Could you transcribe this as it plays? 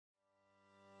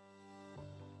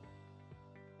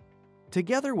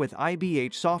Together with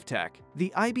IBH Softech,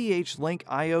 the IBH Link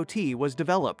IoT was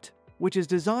developed, which is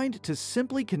designed to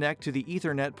simply connect to the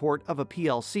Ethernet port of a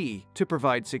PLC to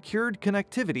provide secured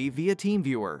connectivity via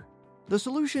TeamViewer. The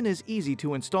solution is easy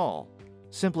to install.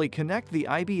 Simply connect the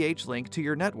IBH Link to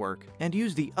your network and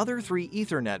use the other 3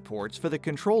 Ethernet ports for the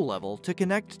control level to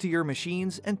connect to your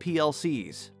machines and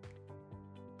PLCs.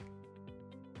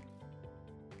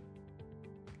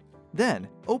 Then,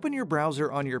 open your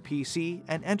browser on your PC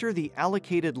and enter the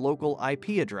allocated local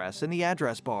IP address in the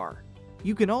address bar.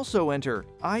 You can also enter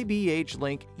IBH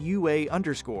Link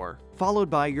UA_ followed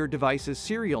by your device's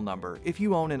serial number if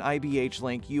you own an IBH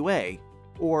Link UA,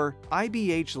 or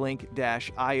IBH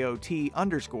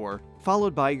Link-IoT_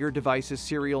 followed by your device's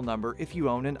serial number if you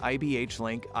own an IBH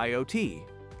Link IoT.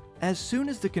 As soon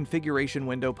as the configuration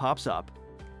window pops up,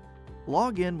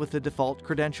 log in with the default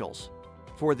credentials.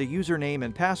 For the username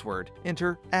and password,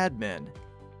 enter admin.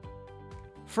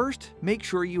 First, make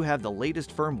sure you have the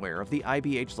latest firmware of the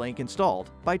IBH Link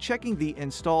installed by checking the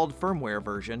Installed Firmware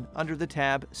version under the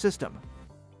tab System.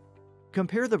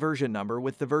 Compare the version number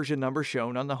with the version number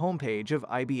shown on the homepage of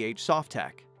IBH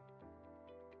Softech.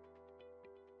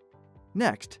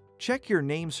 Next, check your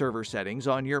name server settings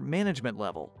on your management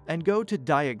level and go to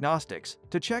Diagnostics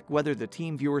to check whether the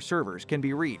TeamViewer servers can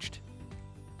be reached.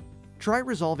 Try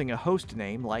resolving a host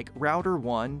name like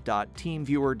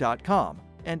router1.teamviewer.com,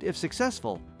 and if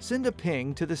successful, send a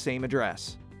ping to the same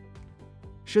address.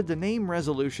 Should the name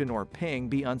resolution or ping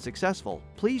be unsuccessful,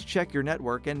 please check your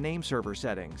network and name server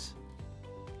settings.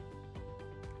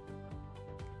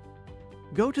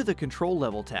 Go to the Control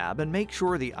Level tab and make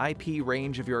sure the IP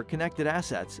range of your connected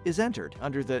assets is entered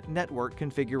under the Network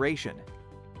Configuration.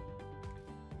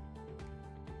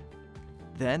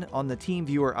 Then, on the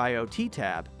TeamViewer IoT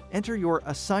tab, enter your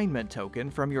assignment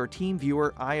token from your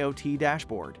TeamViewer IoT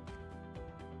dashboard.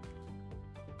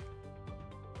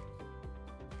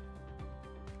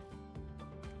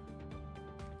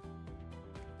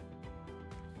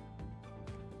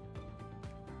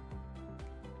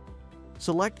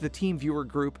 Select the TeamViewer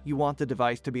group you want the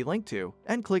device to be linked to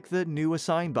and click the New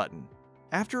Assign button.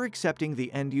 After accepting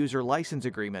the end-user license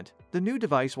agreement, the new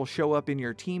device will show up in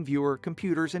your TeamViewer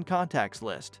Computers and Contacts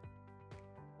list.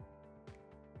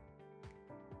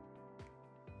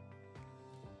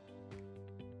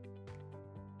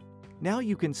 Now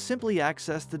you can simply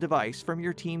access the device from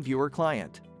your TeamViewer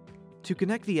client. To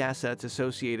connect the assets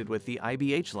associated with the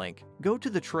IBH Link, go to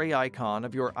the tray icon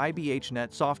of your IBH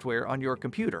Net software on your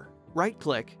computer.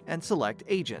 Right-click and select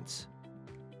Agents.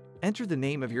 Enter the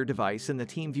name of your device in the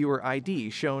TeamViewer ID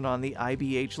shown on the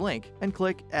IBH Link and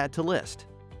click Add to List.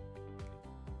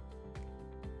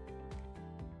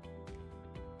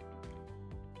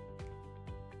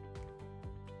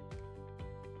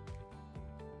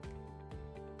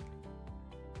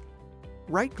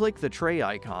 Right-click the tray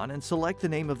icon and select the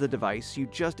name of the device you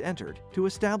just entered to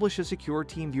establish a secure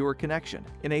TeamViewer connection,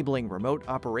 enabling remote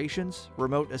operations,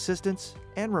 remote assistance,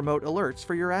 and remote alerts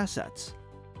for your assets.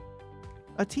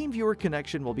 A TeamViewer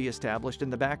connection will be established in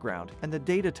the background, and the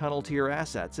data tunnel to your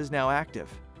assets is now active.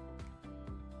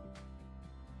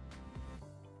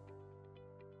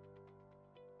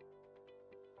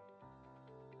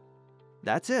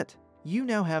 That's it! You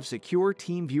now have secure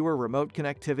TeamViewer remote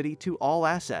connectivity to all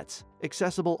assets,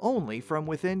 accessible only from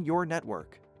within your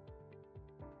network.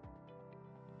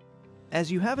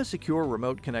 As you have a secure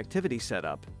remote connectivity set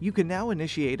up, you can now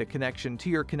initiate a connection to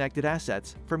your connected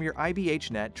assets from your IBH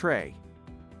Net tray.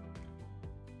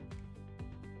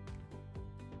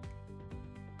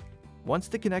 Once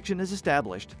the connection is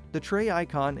established, the tray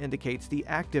icon indicates the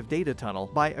active data tunnel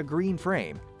by a green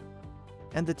frame,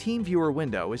 and the TeamViewer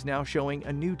window is now showing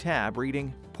a new tab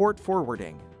reading Port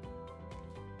Forwarding.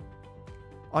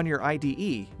 On your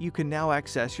IDE, you can now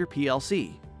access your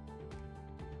PLC.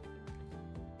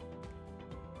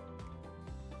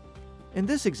 In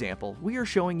this example, we are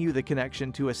showing you the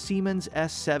connection to a Siemens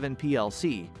S7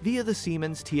 PLC via the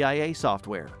Siemens TIA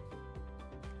software.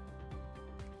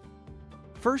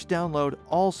 First, download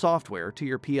all software to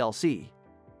your PLC.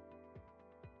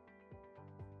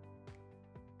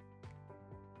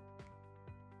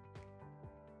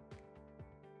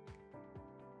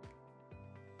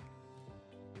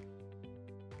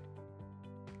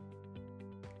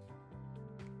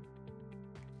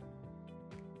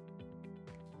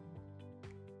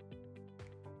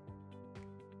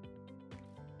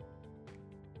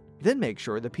 Then make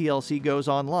sure the PLC goes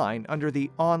online under the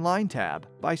Online tab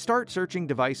by start searching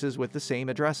devices with the same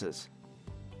addresses.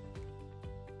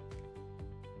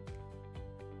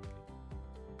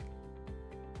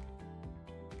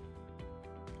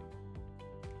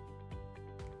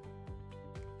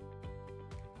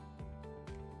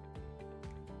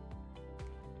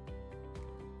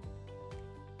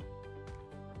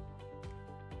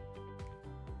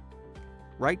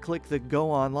 Right-click the Go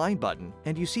Online button,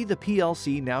 and you see the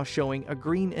PLC now showing a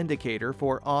green indicator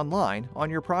for Online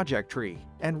on your project tree,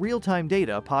 and real-time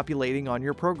data populating on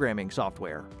your programming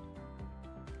software.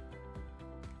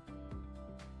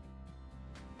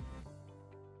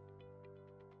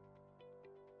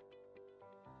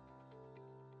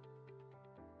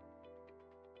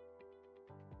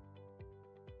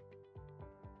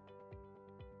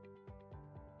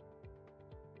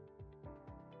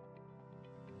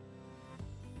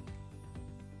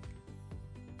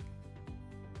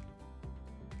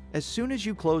 As soon as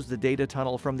you close the data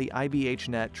tunnel from the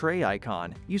IBHnet tray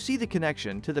icon, you see the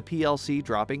connection to the PLC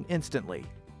dropping instantly.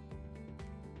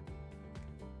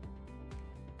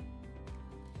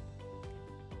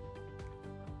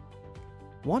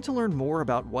 Want to learn more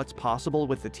about what's possible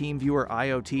with the TeamViewer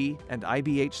IoT and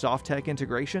IBH SoftTech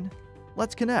integration?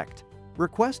 Let's connect.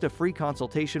 Request a free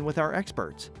consultation with our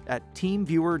experts at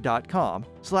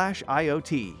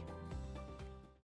teamviewer.com/IoT.